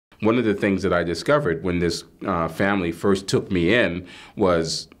one of the things that I discovered when this family first took me in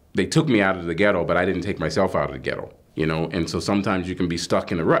was they took me out of the ghetto, but I didn't take myself out of the ghetto. You know, and so sometimes you can be stuck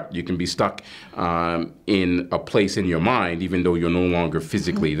in a rut. You can be stuck in a place in your mind, even though you're no longer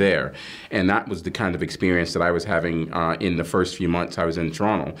physically there. And that was the kind of experience that I was having in the first few months I was in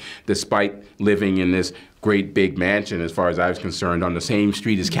Toronto. Despite living in this great big mansion, as far as I was concerned, on the same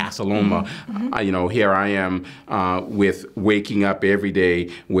street as Casa Loma, you know, here I am with waking up every day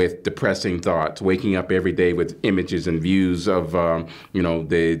with depressing thoughts, waking up every day with images and views of, you know,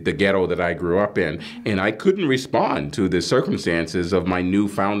 the ghetto that I grew up in. And I couldn't respond to the circumstances of my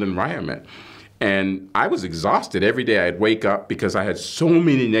newfound environment. And I was exhausted every day. I'd wake up because I had so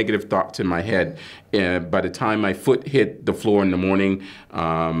many negative thoughts in my head. And by the time my foot hit the floor in the morning,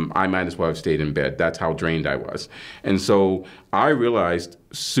 I might as well have stayed in bed. That's how drained I was. And so I realized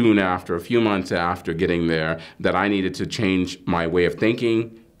soon after, a few months after getting there, that I needed to change my way of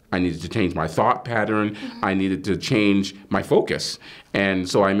thinking. I needed to change my thought pattern. I needed to change my focus. And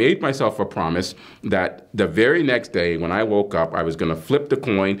so I made myself a promise that the very next day when I woke up, I was going to flip the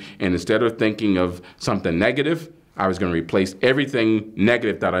coin, and instead of thinking of something negative, I was going to replace everything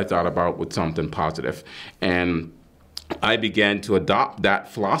negative that I thought about with something positive. And I began to adopt that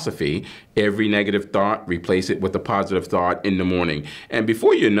philosophy. Every negative thought, replace it with a positive thought in the morning. And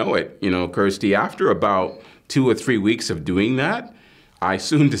before you know it, you know, Kirsty, after about 2 or 3 weeks of doing that, I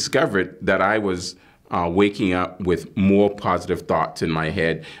soon discovered that I was waking up with more positive thoughts in my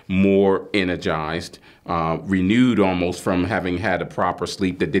head, more energized, renewed almost from having had a proper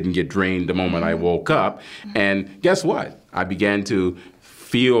sleep that didn't get drained the moment I woke up. And guess what? I began to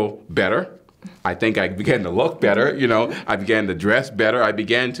feel better. I think I began to look better, you know. I began to dress better. I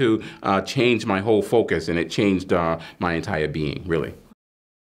began to change my whole focus, and it changed my entire being, really.